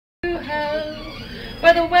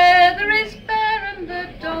where the weather is fair and the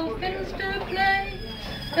dolphins do play,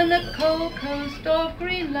 and the cold coast of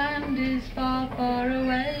Greenland is far, far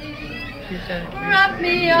away. Wrap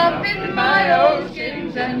me up in my old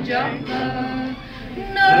skins and jumper,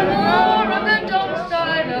 no more of the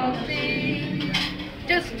dockside I'll see.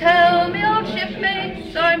 Just tell me, old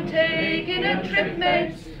shipmates, I'm taking a trip,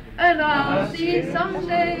 mates, and I'll see you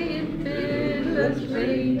someday in Fiddlers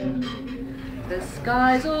Green. The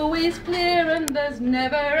sky's always clear and there's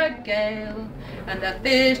never a gale, and the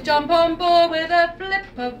fish jump on board with a flip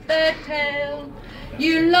of their tail.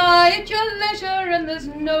 You lie at your leisure and there's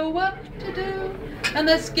no work to do, and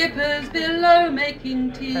the skipper's below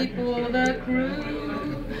making tea for the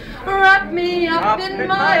crew. Wrap me up in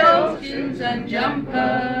my old skins and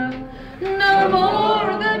jumper, no more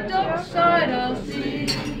of the dockside I'll see.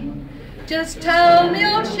 Just tell me,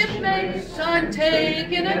 old shipmates, I'm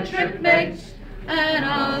taking a trip, mates, and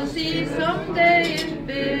I'll see you someday in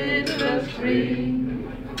Fiddlers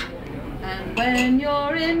Green. And when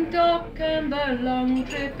you're in dock and the long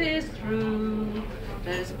trip is through,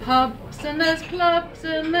 there's pubs and there's clubs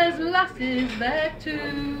and there's lasses there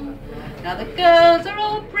too. Now the girls are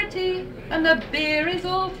all pretty and the beer is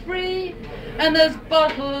all free, and there's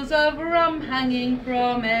bottles of rum hanging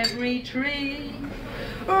from every tree.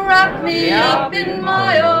 Wrap me up in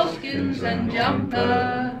my old skins and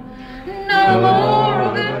jumper, no more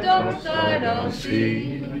of the dockside I'll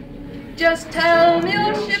see. Just tell me,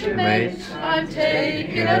 old shipmates, I'm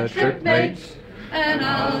taking a trip, mates, and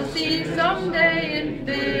I'll see you someday in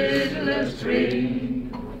Fiddlers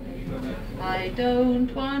Green. I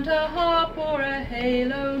don't want a harp or a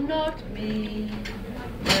halo, not me.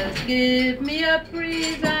 Just give me a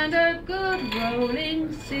breeze and a good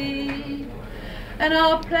rolling sea, and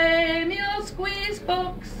I'll play me old squeeze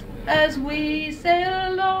box as we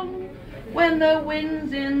sail along, when the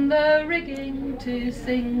wind's in the rigging to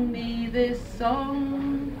sing me this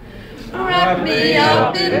song. Wrap me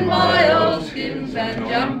up in my old skins and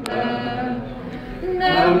jumper,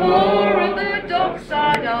 no more of the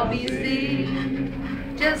dockside I'll be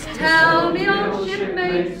seen. Just tell me, old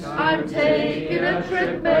shipmates, I'm taking a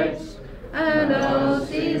trip, mates, and I'll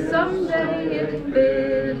see you someday in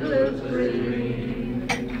Fiddlers Green.